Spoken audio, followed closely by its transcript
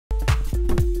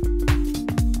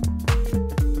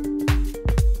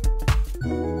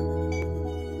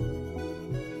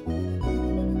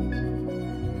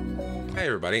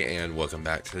everybody, and welcome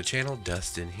back to the channel.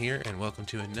 Dustin here, and welcome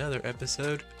to another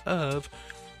episode of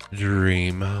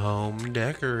Dream Home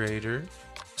Decorator,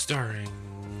 starring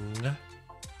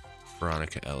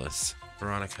Veronica Ellis.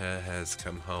 Veronica has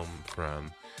come home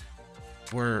from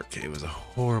work. It was a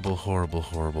horrible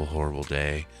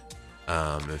day.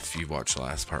 If you watched the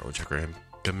last part, which I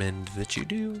recommend that you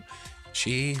do,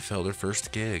 she filled her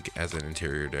first gig as an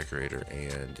interior decorator,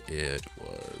 and it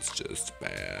was just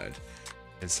bad.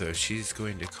 And so she's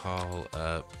going to call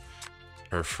up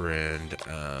her friend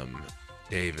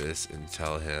Davis and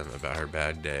tell him about her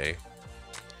bad day.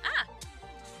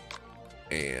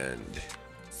 And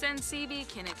Sensibi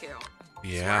Kiniku.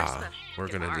 yeah, we're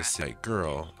gonna just say,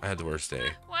 girl, I had the worst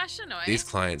day. These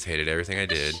clients hated everything I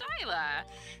did,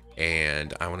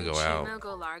 and I want to go out.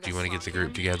 Do you want to get the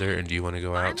group together, and do you want to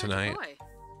go out tonight?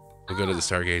 We'll go to the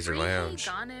Stargazer Lounge.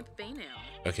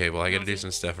 Okay, well, I gotta do some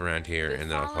stuff around here,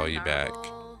 and then I'll call you back,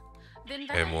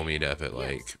 and we'll meet up at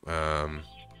like,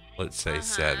 let's say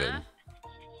 7.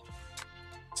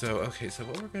 So, okay, so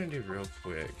what we're gonna do real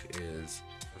quick is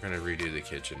we're gonna redo the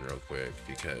kitchen real quick,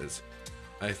 because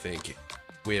I think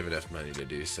we have enough money to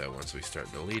do so once we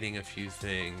start deleting a few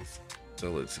things.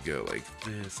 So let's go like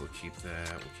this. We'll keep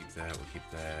that, we'll keep that, we'll keep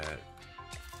that.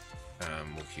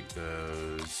 We'll keep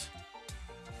those.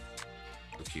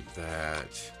 We'll keep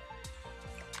that.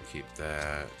 Keep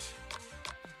that,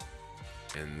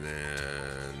 and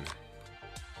then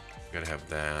gotta have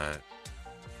that.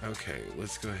 Okay,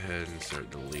 let's go ahead and start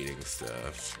deleting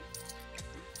stuff.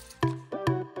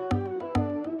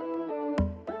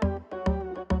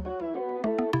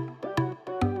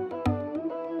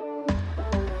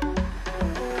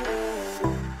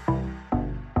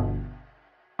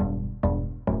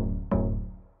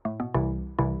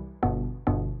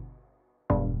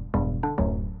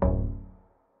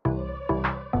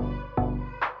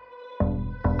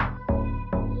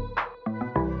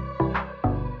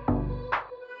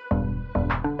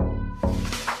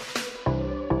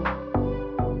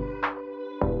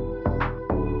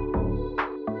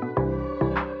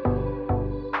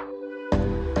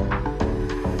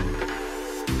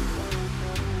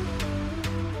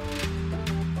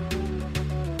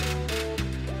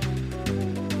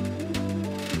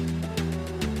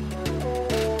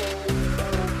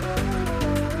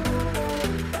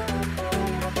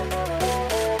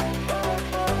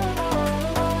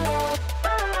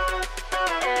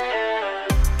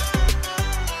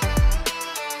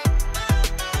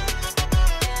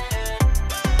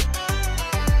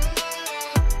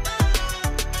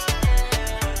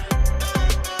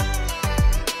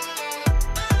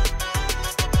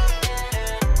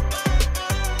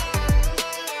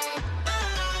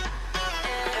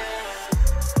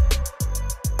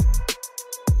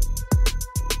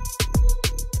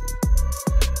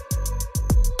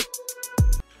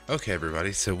 Okay,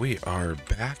 everybody, so we are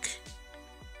back,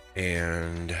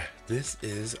 and this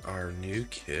is our new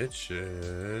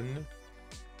kitchen.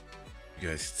 You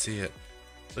guys can see it.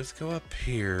 Let's go up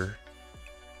here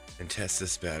and test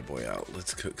this bad boy out.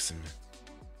 Let's cook some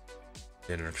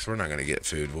dinner, because we're not going to get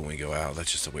food when we go out.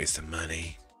 That's just a waste of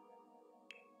money.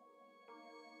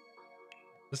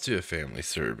 Let's do a family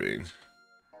serving.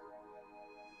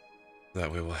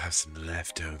 That way we'll have some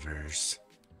leftovers.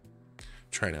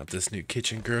 Trying out this new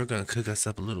kitchen girl, gonna cook us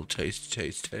up a little taste.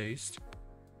 Then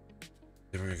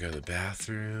we're gonna go to the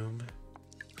bathroom.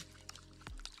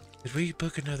 Did we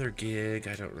book another gig?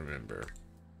 I don't remember.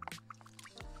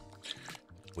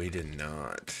 We did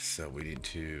not, so we need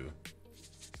to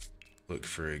look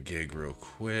for a gig real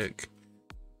quick.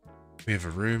 We have a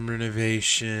room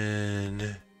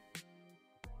renovation.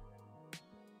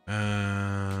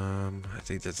 I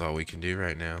think that's all we can do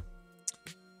right now.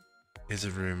 Is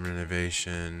a room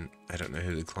renovation. I don't know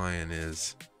who the client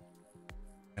is.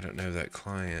 I don't know that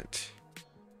client.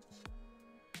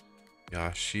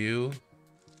 Yashu?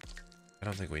 I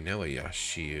don't think we know a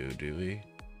Yashu, do we?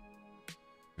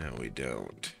 No, we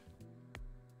don't.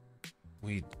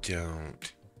 We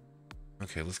don't.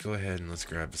 Okay, let's go ahead and let's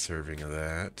grab a serving of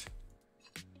that.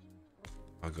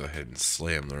 I'll go ahead and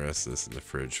slam the rest of this in the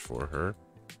fridge for her.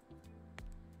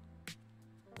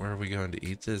 Where are we going to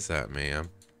eat this at, ma'am?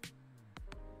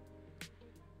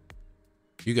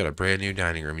 You got a brand new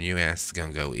dining room, and you asked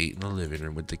gonna go eat in the living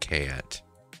room with the cat.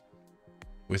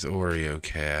 With Oreo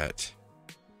Cat.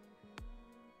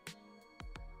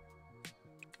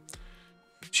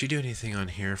 Did she do anything on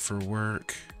here for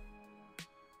work?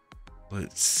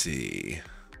 Let's see.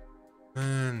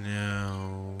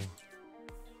 No.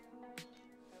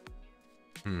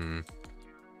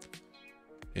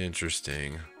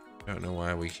 Interesting. Don't know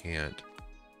why we can't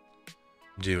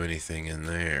do anything in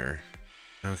there.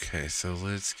 Okay, so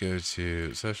let's go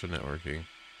to social networking.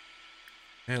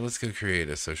 And let's go create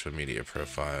a social media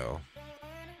profile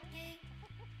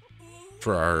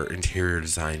for our interior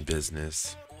design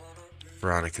business.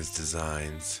 Veronica's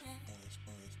Designs.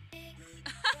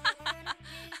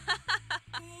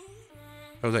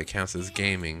 Oh, that counts as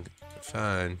gaming.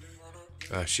 Fine.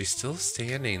 She's still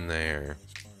standing there.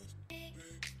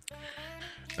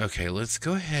 Okay, let's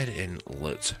go ahead and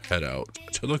let's head out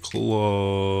to the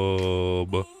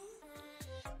club.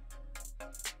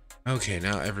 Okay,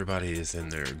 now everybody is in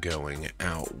there going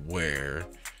out where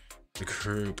the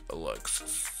group looks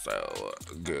so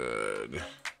good.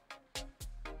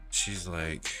 She's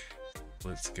like,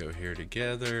 let's go here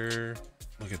together.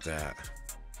 Look at that.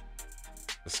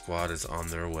 The squad is on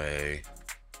their way.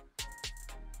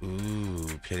 Ooh,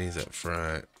 Penny's up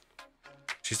front.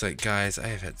 She's like, guys, I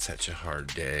have had such a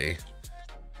hard day.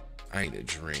 I need a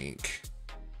drink.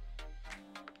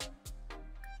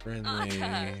 Friendly,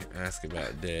 ask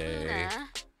about day.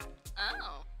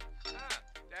 Oh.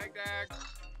 Dag dag.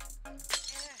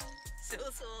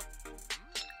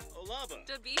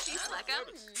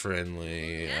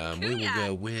 Friendly, we will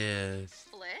go with.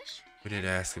 We did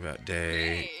ask about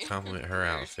day. Compliment her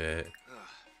outfit.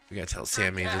 We gotta tell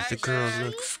Sammy that the girl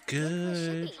looks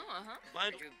good.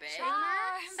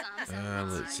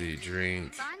 Let's see,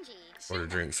 drink. Order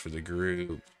drinks for the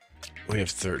group. We have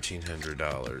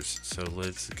 $1,300, so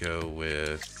let's go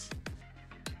with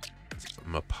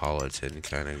Metropolitan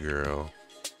kind of girl.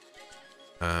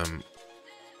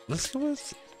 Let's go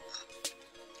with,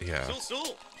 yeah.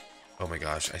 Oh my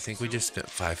gosh, I think we just spent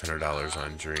 $500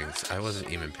 on drinks. I wasn't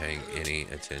even paying any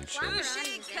attention.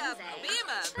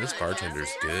 This bartender's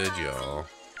good, y'all.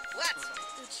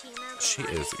 She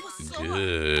is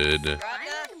good.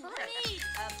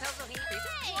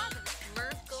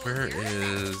 Where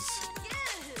is...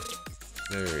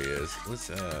 There he is. Let's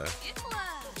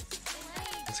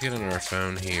get on our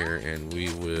phone here and we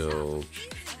will...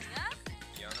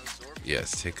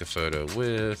 Yes, take a photo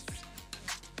with...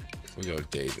 We'll go with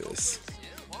Davis.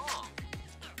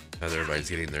 Now that everybody's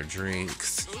getting their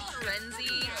drinks.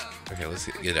 Okay, let's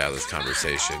get out of this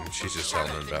conversation. She's just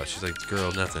telling them about. She's like,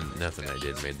 girl, nothing I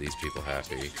did made these people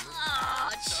happy.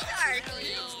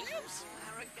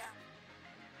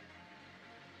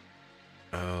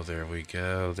 Oh, there we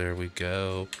go. There we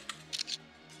go.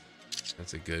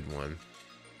 That's a good one.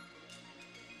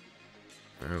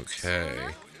 Okay.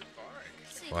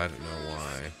 Well, I don't know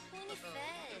why.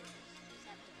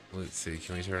 Let's see.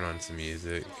 Can we turn on some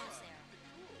music?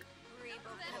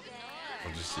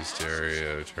 I'll just do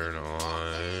stereo. Turn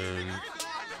on.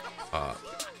 Pop.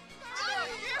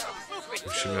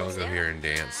 Should we all go here and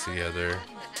dance together?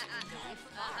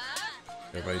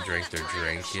 Everybody drank their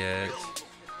drink yet?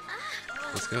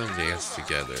 Let's go and dance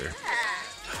together.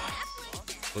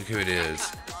 Look who it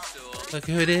is. Look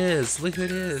who it is. Look who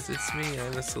it is. It's me.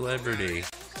 I'm a celebrity.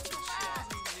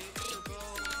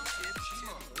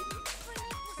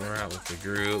 We're out with the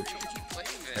group.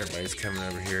 Everybody's coming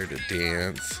over here to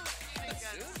dance.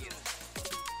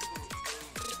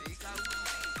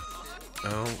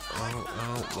 Oh,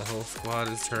 the whole squad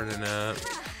is turning up.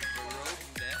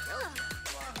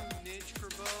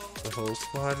 The whole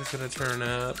squad is gonna turn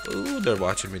up. Ooh, they're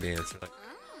watching me dance.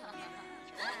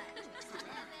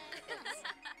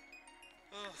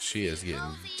 She is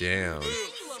getting down.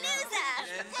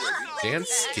 Dance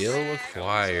skill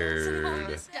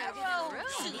acquired.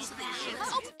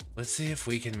 Let's see if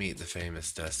we can meet the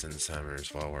famous Dustin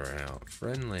Summers while we're out.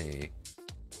 Friendly.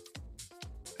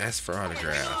 Ask for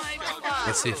autograph.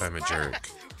 Let's see if I'm a jerk.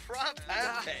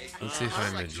 Let's see if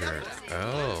I'm a jerk.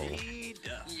 Oh.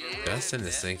 Dustin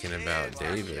is thinking about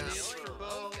Davis.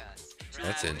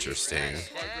 That's interesting.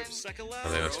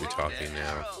 Oh, they must be talking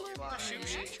now.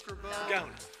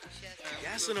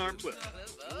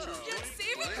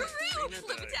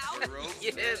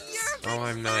 Oh,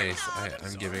 I'm nice.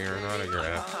 I'm giving her an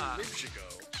autograph.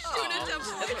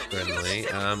 Friendly.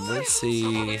 Let's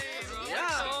see.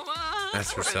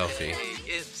 Ask for selfie.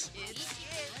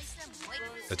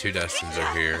 The two Dustins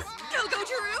are here.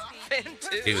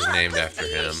 He was named after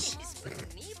him.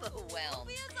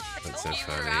 That's so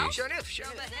funny.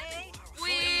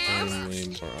 Only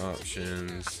more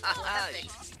options.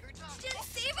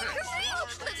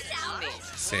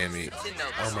 Sammy.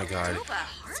 Oh my god.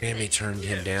 Sammy turned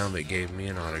him down but gave me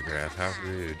an autograph. How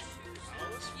rude.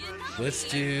 Let's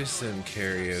do some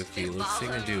karaoke. Let's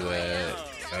sing a duet.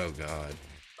 Oh god.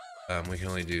 We can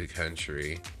only do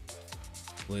country.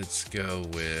 Let's go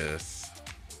with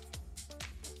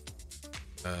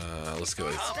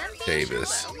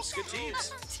Davis.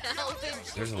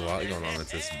 There's a lot going on at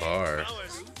this bar.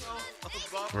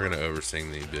 We're gonna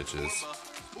oversing these bitches.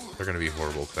 They're gonna be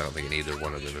horrible because I don't think either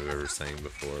one of them have ever sang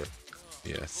before.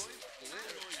 Yes.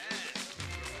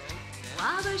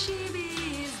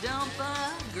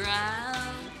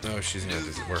 Oh, she's gonna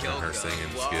have to work on her singing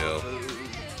skill.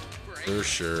 For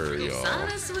sure, y'all.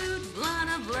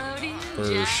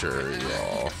 For sure,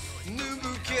 y'all.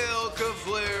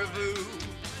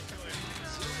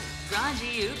 I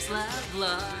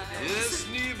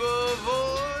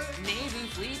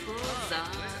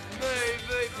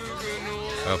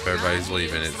hope everybody's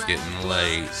leaving. It's getting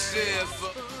late.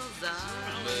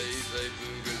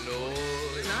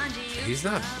 He's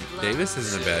not. Davis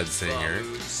isn't a bad singer.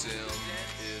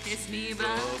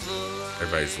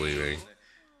 Everybody's leaving.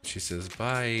 She says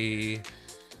bye.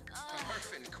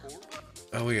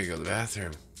 Oh, we gotta go to the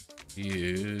bathroom.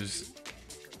 Use.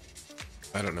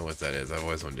 I don't know what that is. I've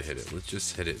always wanted to hit it. Let's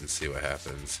just hit it and see what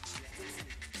happens.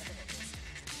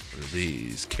 What are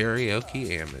these?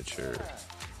 Karaoke amateur.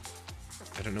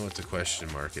 I don't know what the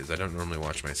question mark is. I don't normally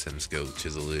watch my Sims go to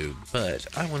the loo, but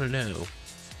I want to know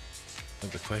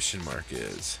what the question mark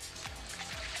is.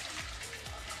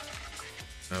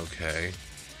 Okay.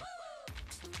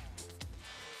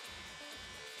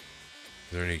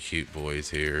 Are there any cute boys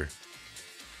here?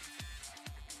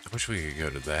 I wish we could go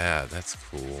to that. That's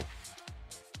cool.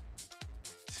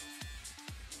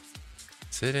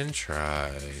 Sit and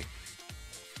try.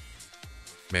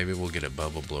 Maybe we'll get a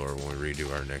bubble blower when we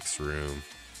redo our next room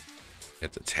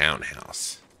at the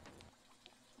townhouse.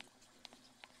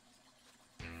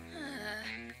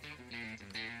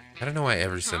 I don't know why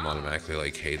every sim automatically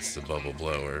like hates the bubble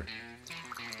blower.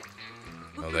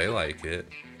 Oh, they like it.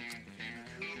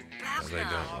 Oh, they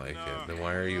don't like it. Then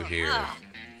why are you here?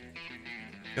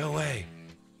 Go away.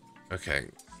 Okay,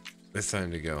 it's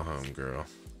time to go home, girl.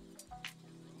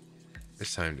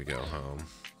 It's time to go home.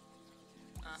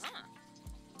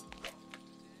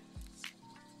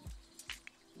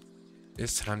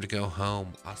 It's time to go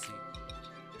home. I'll see you.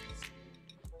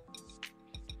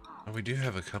 Oh, we do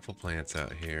have a couple plants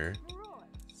out here.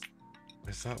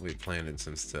 I thought we planted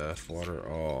some stuff. Water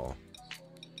all.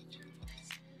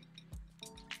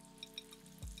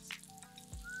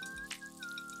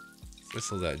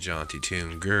 Whistle that jaunty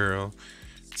tune, girl.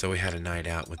 So we had a night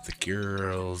out with the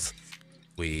girls.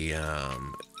 We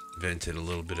vented a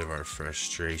little bit of our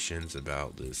frustrations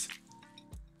about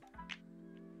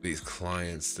these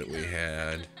clients that we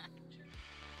had.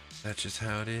 That's just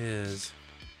how it is.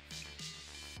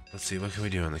 Let's see, what can we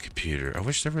do on the computer? I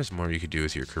wish there was more you could do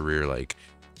with your career, like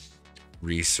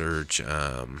research.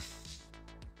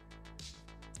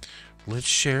 Let's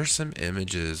share some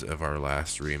images of our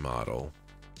last remodel.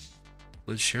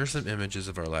 Let's share some images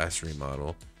of our last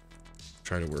remodel.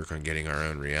 Try to work on getting our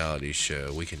own reality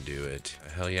show. We can do it.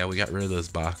 Hell yeah, we got rid of those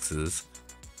boxes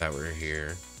that were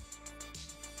here.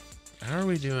 How are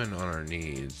we doing on our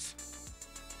needs?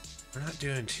 We're not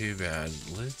doing too bad.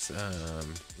 Let's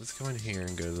go in here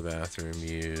and go to the bathroom,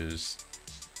 use.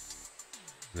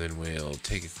 Then we'll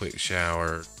take a quick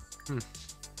shower. Well,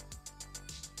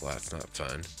 that's not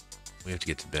fun. We have to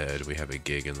get to bed. We have a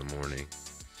gig in the morning.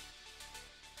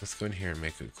 Let's go in here and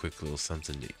make a quick little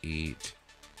something to eat.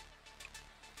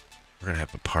 We're gonna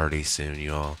have a party soon,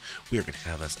 y'all. We are gonna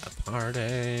have us a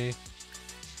party.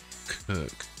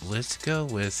 Cook. Let's go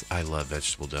with, I love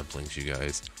vegetable dumplings, you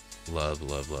guys. Love,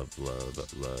 love, love, love,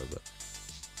 love.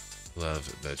 Love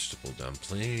vegetable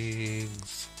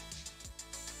dumplings.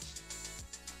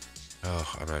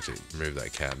 Oh, I'm gonna have to remove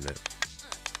that cabinet.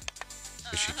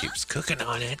 But she keeps cooking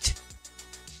on it.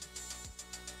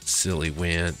 Silly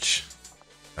winch.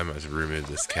 I'm going to remove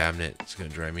this cabinet. It's going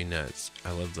to drive me nuts.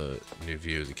 I love the new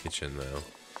view of the kitchen, though.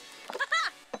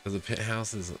 So the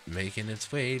penthouse is making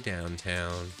its way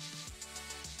downtown.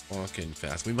 Walking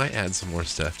fast. We might add some more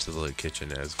stuff to the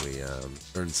kitchen as we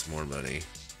earn some more money.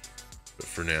 But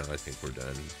for now, I think we're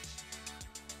done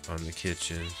on the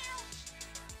kitchen.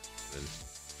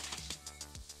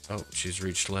 And, oh, she's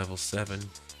reached level 7.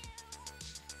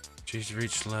 She's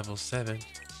reached level 7.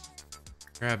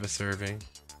 Grab a serving.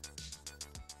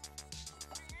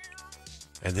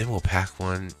 And then we'll pack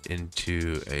one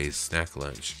into a snack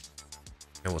lunch.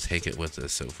 And we'll take it with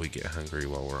us so if we get hungry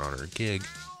while we're on our gig,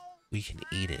 we can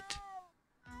eat it.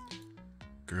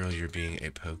 Girl, you're being a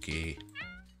pokey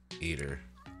eater.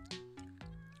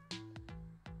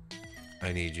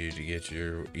 I need you to get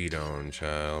your eat on,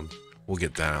 child. We'll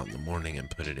get that out in the morning and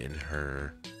put it in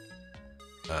her,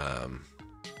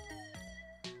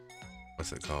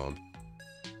 what's it called?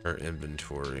 Her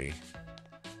inventory.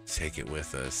 Take it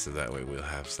with us so that way we'll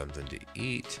have something to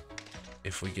eat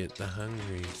if we get the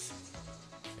hungries.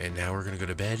 And now we're gonna go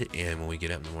to bed, and when we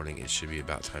get up in the morning, it should be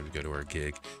about time to go to our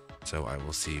gig. So I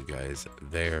will see you guys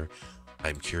there.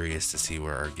 I'm curious to see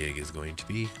where our gig is going to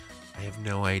be. I have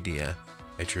no idea.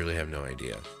 I truly have no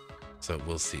idea. So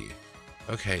we'll see.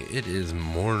 Okay, it is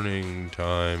morning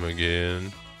time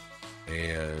again.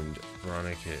 And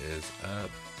Veronica is up.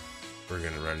 We're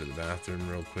going to run to the bathroom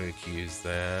real quick, use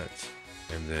that,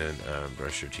 and then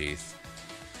brush your teeth.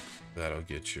 That'll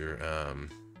get your, oh,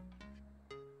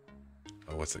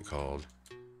 what's it called?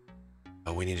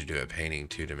 Oh, we need to do a painting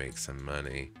too to make some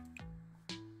money.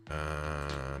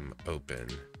 Open.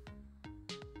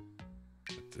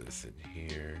 Put this in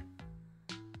here.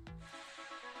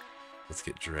 Let's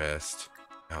get dressed.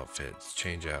 Outfits.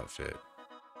 Change outfit.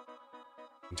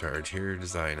 Into our interior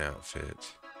design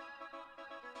outfit.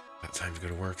 About time to go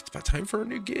to work. It's about time for a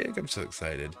new gig. I'm so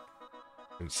excited.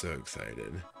 I'm so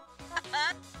excited.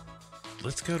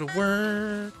 Let's go to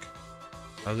work.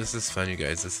 Oh, this is fun, you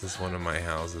guys. This is one of my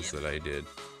houses that I did.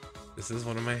 This is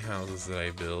one of my houses that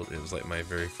I built. It was like my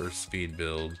very first speed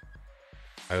build.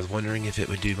 I was wondering if it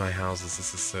would do my houses.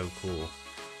 This is so cool.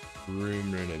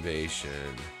 Room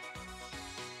renovation.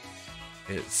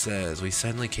 It says, we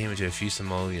suddenly came into a few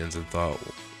simoleons and thought,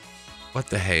 what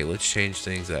the hey, let's change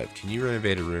things up. Can you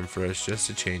renovate a room for us just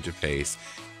to change of pace?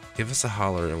 Give us a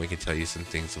holler and we can tell you some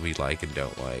things that we like and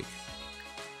don't like.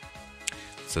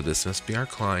 So this must be our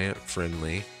client,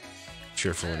 friendly,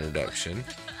 cheerful introduction.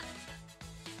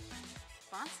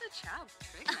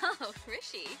 Oh,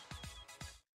 Rishi.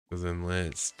 So then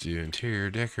let's do interior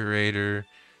decorator.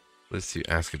 Let's do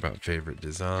ask about favorite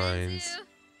designs.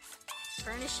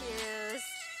 Furnishes.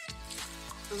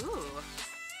 Ooh.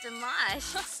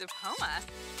 Dimash. Supoma.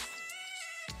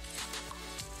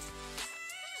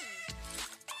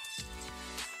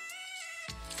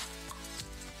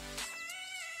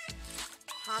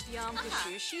 Papyam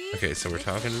Kashushi. Okay, so we're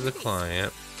talking to the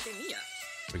client.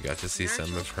 We got to see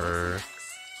some of her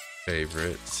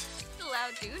favorites.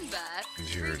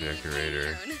 Interior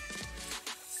decorator.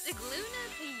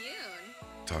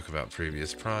 Talk about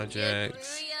previous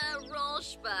projects.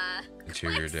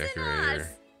 Interior decorator.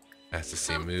 Has to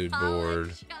see mood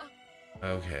board.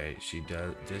 Okay, she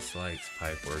dislikes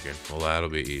pipe working. Well, that'll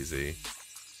be easy.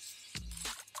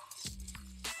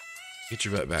 Get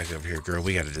your butt back over here, girl.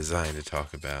 We got a design to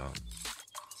talk about.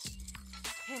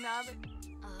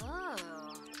 Oh.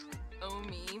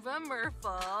 Omiva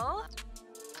Murphle.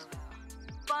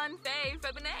 Bonfay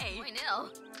Febine.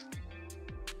 Moinil.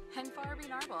 Henfarby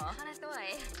Narble.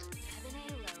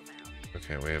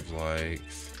 Okay, we have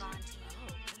likes.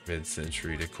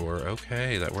 Mid-century decor.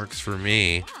 Okay, that works for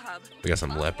me. We got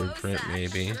some leopard print,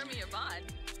 maybe.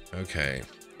 Okay.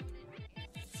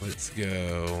 Let's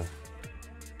go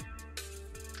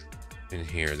in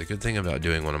here. The good thing about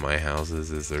doing one of my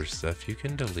houses is there's stuff you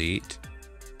can delete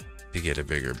to get a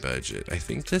bigger budget. I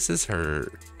think this is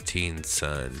her teen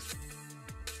son.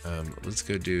 Let's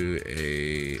go do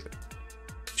a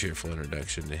cheerful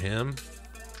introduction to him.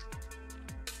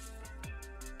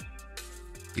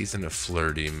 He's in a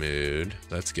flirty mood.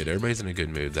 That's good. Everybody's in a good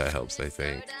mood. That helps, I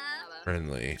think.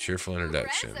 Friendly. Cheerful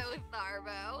introduction.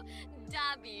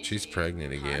 She's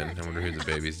pregnant again. I wonder who the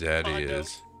baby's daddy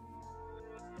is.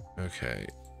 Okay.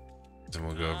 Then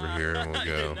we'll go over here and we'll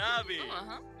go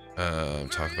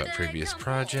talk about previous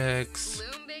projects.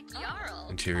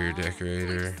 Interior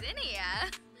decorator.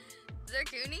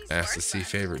 Ask to see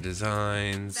favorite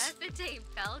designs.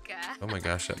 Oh my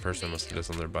gosh, that person must get us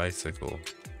on their bicycle.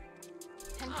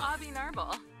 And Bobby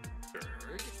Narble.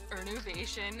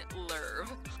 Ernovation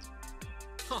Lerv.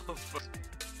 Oh,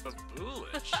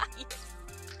 foolish.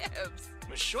 Hibbs.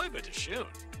 Mashoiba to shoot.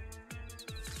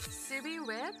 Sibi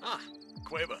Whip. Ah,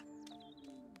 Queba.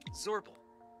 Zorble.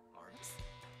 Arms.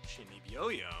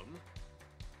 Shinibioyum.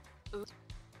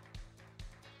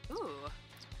 Ooh.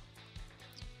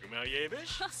 Rumel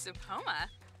Yabish. Supoma.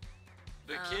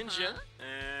 Bekinja.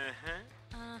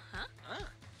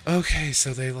 Okay,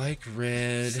 so they like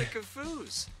red.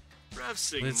 Sycophus.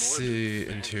 Let's see,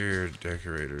 interior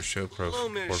decorator, show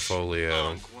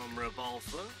portfolio.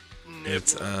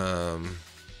 It's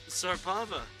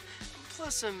Sarpava.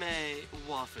 Plusame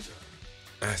Wafida.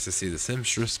 Asked to see the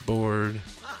seamstress board.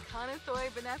 Conathoy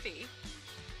Benefi.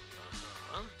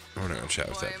 We're not gonna chat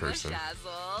with that person.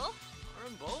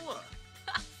 Arambola.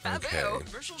 Okay.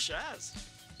 Commercial Shaz.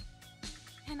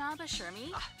 Hinaba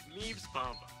Shermy. Meebs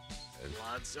Bamba.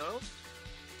 Ladzo.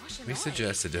 We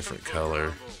suggest a different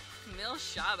color. Mil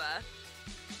Shaba.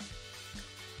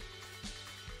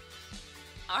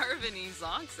 Arvini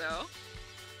Zonxo.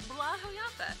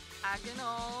 Blahoyapa.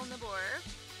 Aganol Nabor.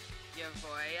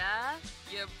 Yavoya.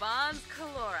 Yabons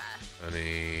Kalora.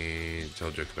 Honey, tell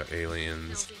a joke about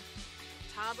aliens.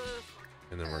 Tabu.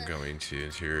 And then we're going to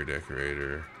interior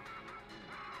decorator.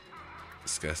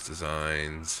 Discuss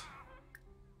designs.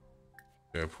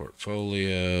 Their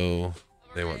portfolio.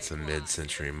 They want some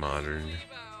mid-century modern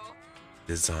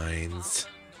designs.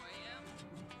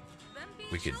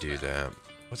 We could do that.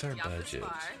 What's our budget?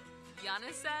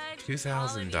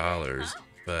 $2,000,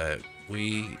 but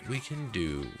we can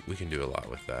do a lot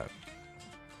with that,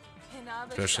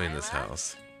 especially in this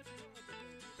house.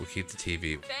 We'll keep the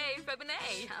TV.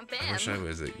 I wish I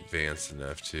was advanced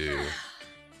enough to.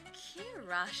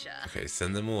 Okay,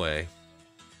 send them away.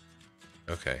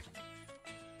 Okay.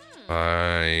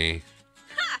 Bye.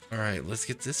 Alright, let's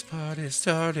get this party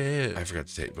started. I forgot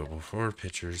to take before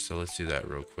pictures, so let's do that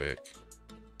real quick.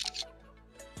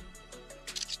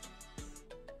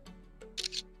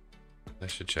 I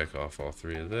should check off all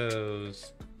 3 of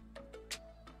those.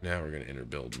 Now we're going to enter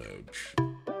build mode.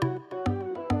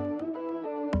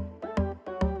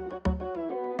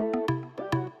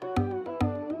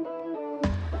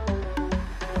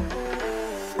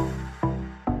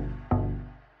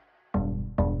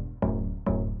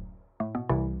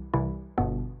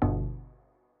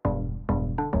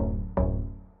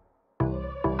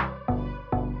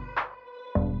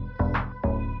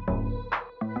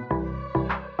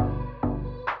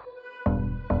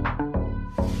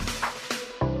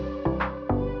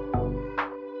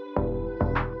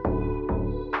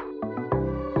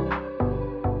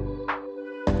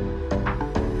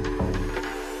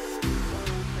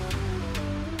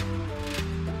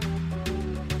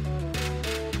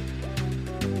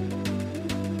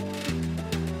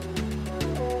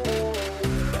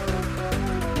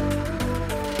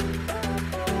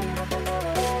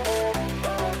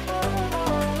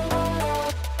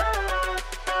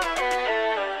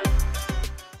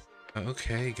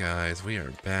 Okay guys, we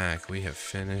are back. We have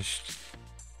finished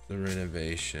the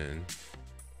renovation.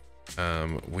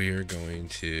 We're going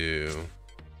to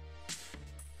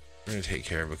take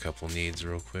care of a couple needs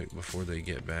real quick before they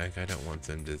get back. I don't want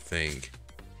them to think,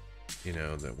 you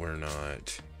know, that we're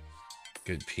not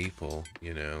good people,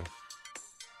 you know.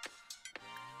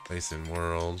 Place in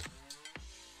world.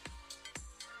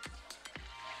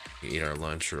 Eat our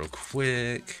lunch real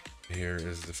quick. Here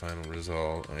is the final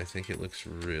result. I think it looks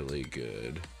really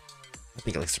good.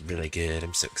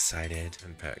 I'm so excited.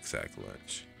 Unpack sack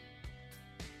lunch.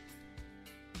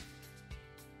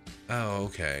 Oh,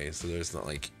 okay. So there's not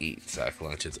like eat sack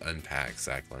lunch, it's unpack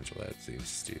sack lunch. Well, that seems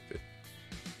stupid.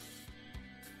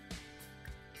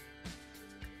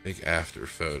 Take after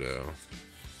photo.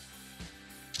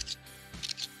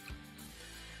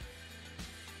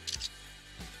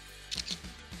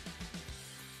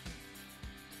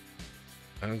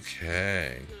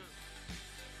 Okay.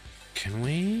 Can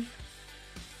we?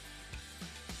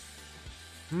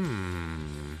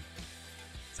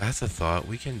 That's a thought.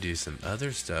 We can do some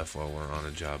other stuff while we're on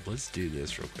a job. Let's do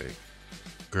this real quick.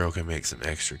 Girl can make some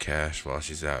extra cash while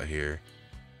she's out here.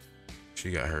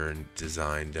 She got her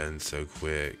design done so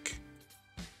quick.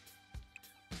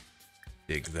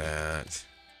 Dig that.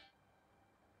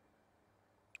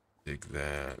 Dig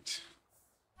that.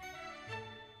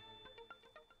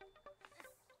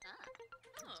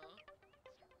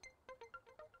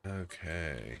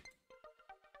 Okay.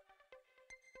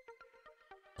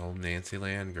 Old Nancy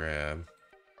land grab.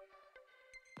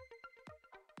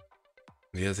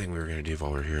 The other thing we were going to do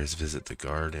while we're here is visit the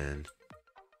garden.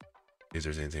 See if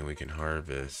there's anything we can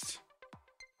harvest.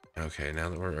 Okay, now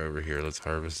that we're over here, let's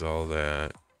harvest all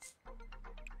that.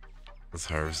 Let's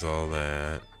harvest all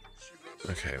that.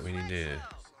 Okay, we need to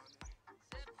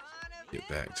get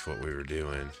back to what we were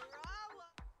doing.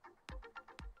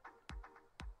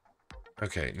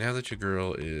 Okay, now that your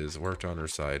girl is worked on her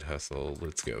side hustle,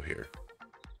 let's go here.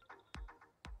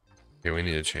 Okay, we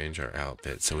need to change our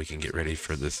outfit so we can get ready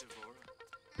for this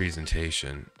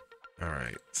presentation.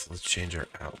 Alright, so let's change our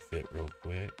outfit real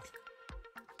quick.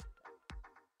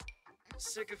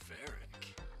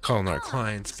 Calling our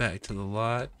clients back to the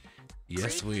lot.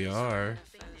 Yes, we are.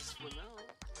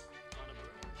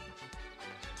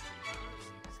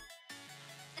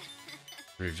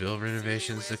 Reveal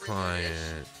renovations to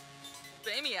client.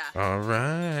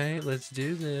 Alright, let's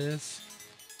do this.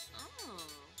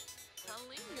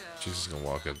 She's just gonna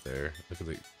walk up there. Look at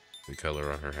the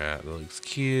color on her hat. That looks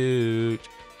cute.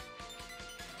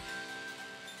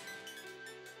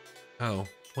 Oh,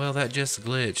 well, that just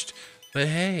glitched. But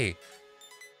hey,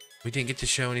 we didn't get to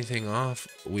show anything off.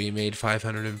 We made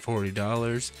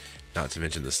 $540, not to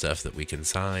mention the stuff that we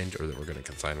consigned, or that we're gonna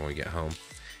consign when we get home.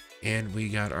 And we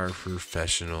got our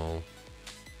professional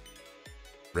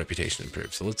reputation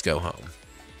improved. So let's go home.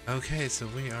 Okay, so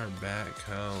we are back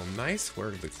home. Nice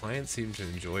work. The clients seem to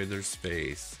enjoy their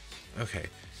space. Okay,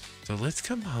 So let's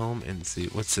come home and see.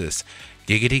 What's this?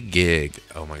 Giggity gig.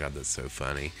 Oh my god, that's so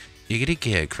funny. Giggity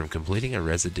gig. From completing a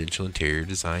residential interior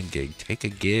design gig, take a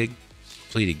gig,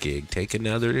 complete a gig, take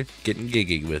another, getting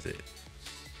giggy with it.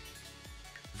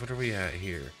 What are we at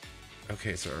here?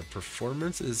 Okay, so our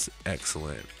performance is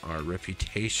excellent. Our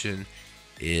reputation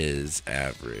is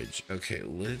average. Okay,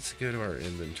 let's go to our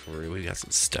inventory. We got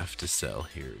some stuff to sell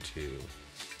here too.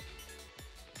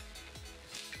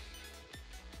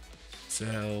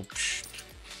 So,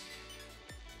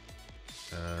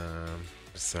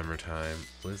 summertime.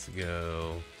 Let's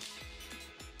go.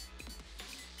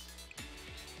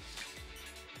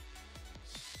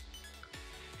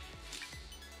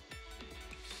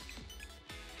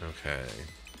 Okay.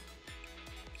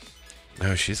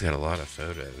 Oh, she's got a lot of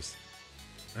photos.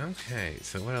 Okay,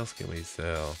 so what else can we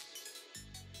sell?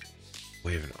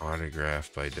 We have an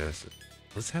autograph by Dustin.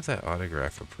 Let's have that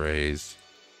autograph appraised.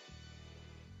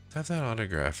 Let's have that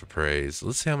autograph appraised.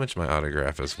 Let's see how much my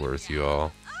autograph is worth, you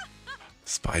all.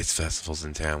 Spice Festival's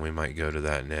in town. We might go to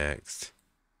that next.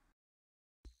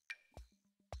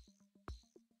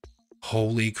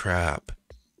 Holy crap.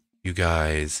 You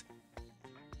guys.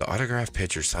 The autograph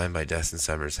picture signed by Dustin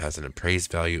Summers has an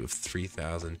appraised value of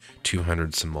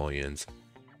 3,200 simoleons.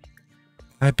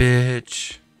 Hi,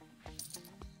 bitch.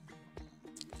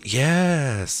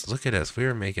 Yes. Look at us. We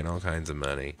are making all kinds of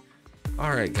money.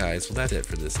 Alright, guys. Well, that's it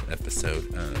for this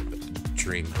episode of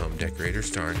Dream Home Decorator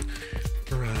starring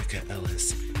Veronica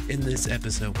Ellis. In this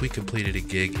episode, we completed a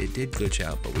gig. It did glitch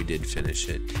out, but we did finish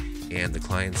it, and the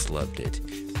clients loved it.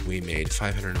 We made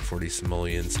 540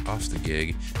 simoleons off the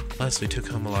gig, plus we took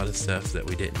home a lot of stuff that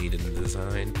we didn't need in the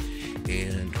design,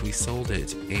 and we sold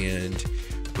it. And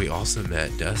we also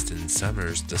met Dustin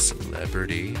Summers, the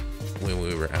celebrity, when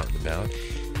we were out and about,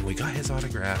 and we got his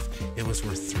autograph. It was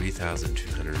worth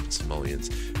 3,200 simoleons,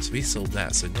 so we sold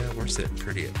that. So now we're sitting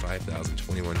pretty at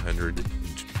 5,100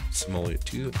 simoleons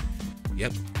too.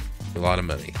 Yep, a lot of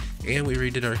money. And we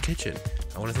redid our kitchen.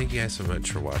 I want to thank you guys so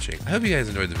much for watching. I hope you guys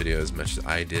enjoyed the video as much as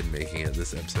I did making it.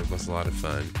 This episode was a lot of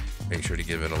fun. Make sure to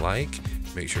give it a like.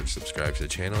 Make sure to subscribe to the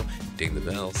channel. Ding the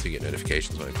bell so you get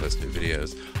notifications when I post new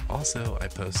videos. Also, I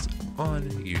post on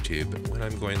YouTube when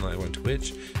I'm going live on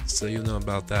Twitch, so you'll know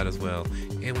about that as well.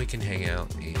 And we can hang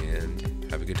out and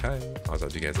have a good time. I'll talk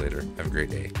to you guys later. Have a great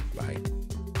day. Bye.